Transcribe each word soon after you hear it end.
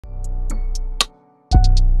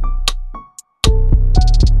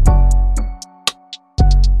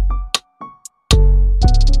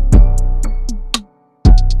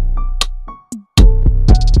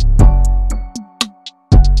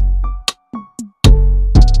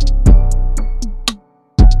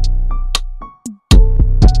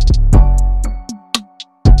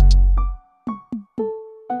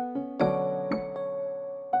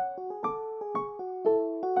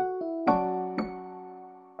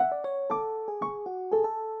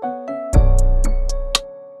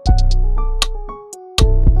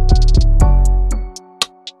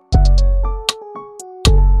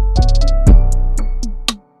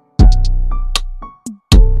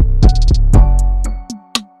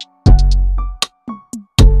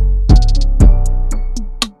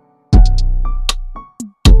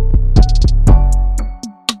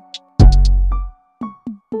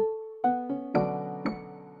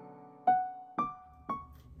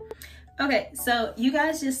Okay, so you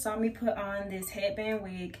guys just saw me put on this headband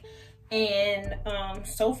wig, and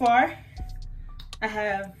so far I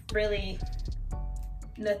have really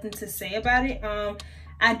nothing to say about it.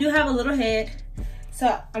 I do have a little head,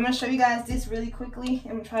 so I'm gonna show you guys this really quickly.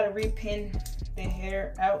 I'm gonna try to repin the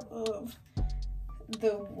hair out of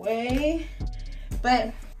the way,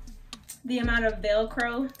 but the amount of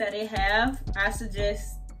Velcro that they have, I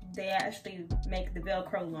suggest they actually make the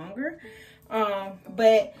Velcro longer.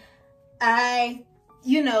 But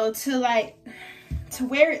to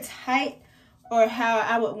wear it tight, or how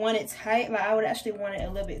I would want it tight, like I would actually want it a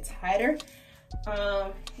little bit tighter.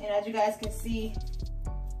 And as you guys can see,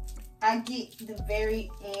 I get the very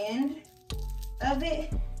end of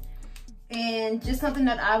it. And just something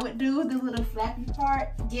that I would do, the little flappy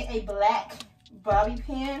part, get a black bobby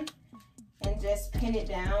pin and just pin it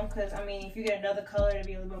down. Cause I mean, if you get another color, it'll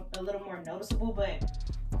be a little more noticeable, but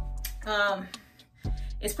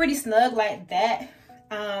it's pretty snug like that.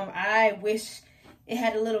 I wish it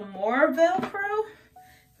had a little more Velcro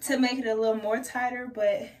to make it a little more tighter,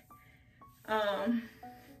 but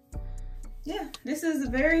yeah, this is a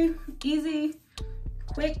very easy,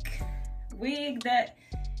 quick wig that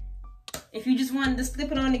if you just wanted to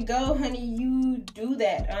slip it on and go, honey, you do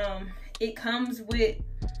that. It comes with,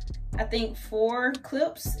 I think, 4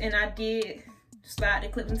 clips, and I did slide the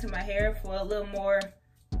clips into my hair for a little more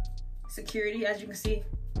security. As you can see,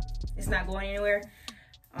 it's not going anywhere.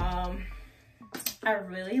 I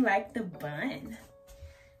really like the bun.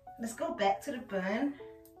 Let's go back to the bun.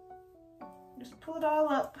 Just pull it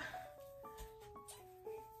all up.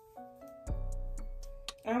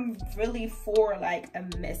 I'm really for like a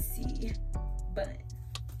messy bun.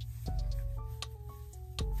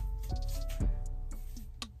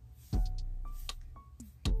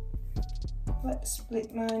 Let's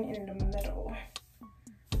split mine in the middle.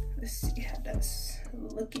 Let's see how that's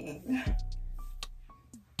looking.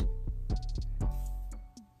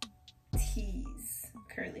 Tease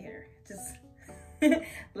curly hair. Just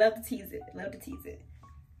love to tease it. Love to tease it.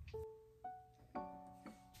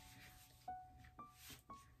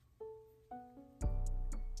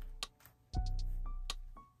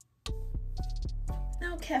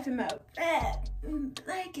 No capping my back. I'm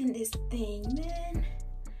liking this thing, man.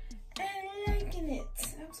 I'm liking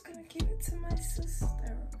it. I was gonna give it to my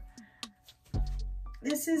sister.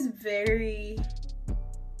 This is very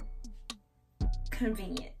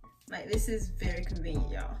convenient. Like, this is very convenient,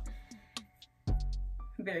 y'all.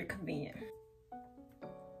 Very convenient.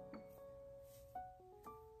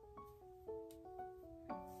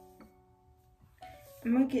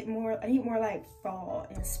 I'm gonna get more, I need more like fall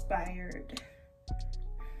inspired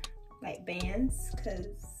like bands,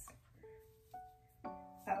 because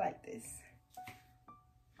I like this.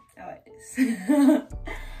 I like this.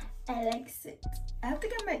 I like it. I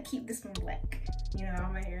think I might keep this one black. You know,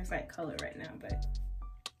 my hair is like color right now, but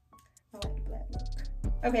I like the black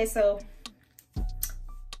look. Okay, so I'm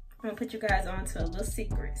gonna put you guys on to a little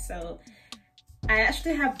secret. So I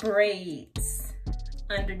actually have braids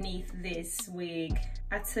underneath this wig.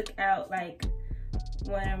 I took out like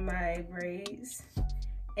one of my braids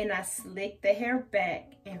and I slicked the hair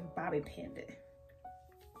back and bobby pinned it.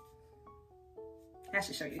 I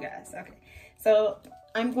should show you guys. Okay, so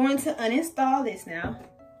I'm going to uninstall this now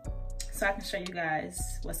so I can show you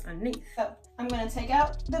guys what's underneath. So I'm going to take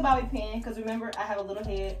out the bobby pin, because remember I have a little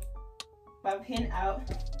head. Bobby pin out.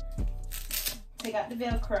 Take out the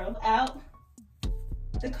Velcro out.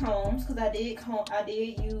 The combs, because I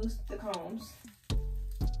did use the combs.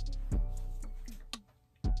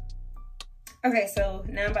 Okay, so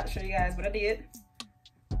now I'm about to show you guys what I did.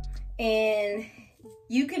 And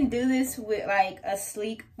you can do this with like a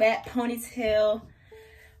sleek back ponytail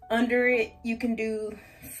under it. You can do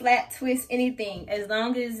flat twist, anything, as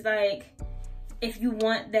long as, like, if you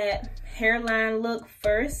want that hairline look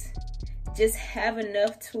first, just have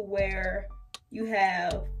enough to where you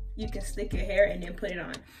can slick your hair and then put it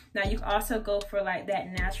on. Now you can also go for like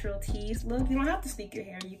that natural tease look. You don't have to slick your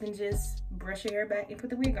hair. You can just brush your hair back and put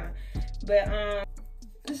the wig on. But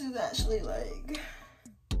this is actually like,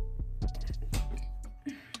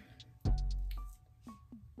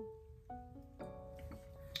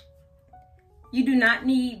 you do not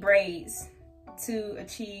need braids to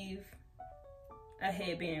achieve a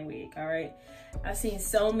headband wig, all right? I've seen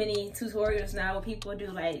so many tutorials now where people do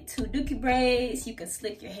like 2 dookie braids. You can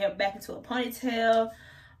slick your hair back into a ponytail.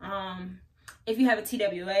 If you have a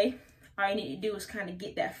TWA, all you need to do is kind of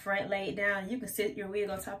get that front laid down. You can sit your wig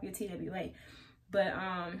on top of your TWA. But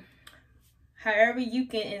however you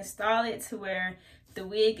can install it to where the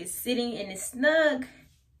wig is sitting and it's snug,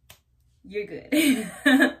 you're good.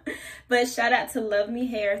 But shout out to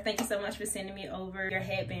LuvMeHair. Thank you so much for sending me over your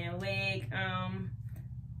headband wig.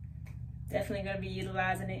 Definitely gonna be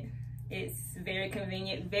utilizing it. It's very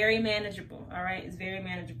convenient, very manageable. All right, it's very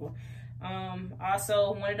manageable.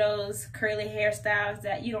 Also one of those curly hairstyles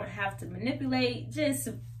that you don't have to manipulate, just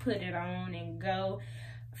put it on and go.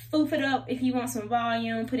 Foof it up if you want some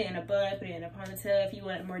volume, put it in a bun, put it in a ponytail. If you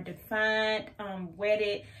want it more defined, wet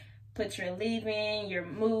it, put your leave-in, your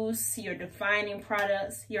mousse, your defining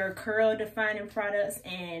products, your curl defining products,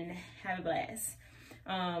 and have a blast.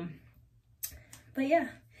 But yeah,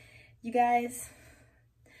 you guys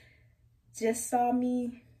just saw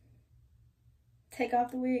me take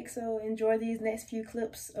off the wig, so enjoy these next few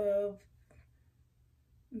clips of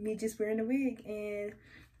me just wearing the wig. And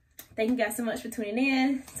thank you guys so much for tuning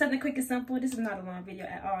in. Something quick and simple. This is not a long video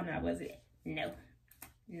at all now, was it? No,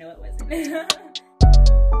 it wasn't.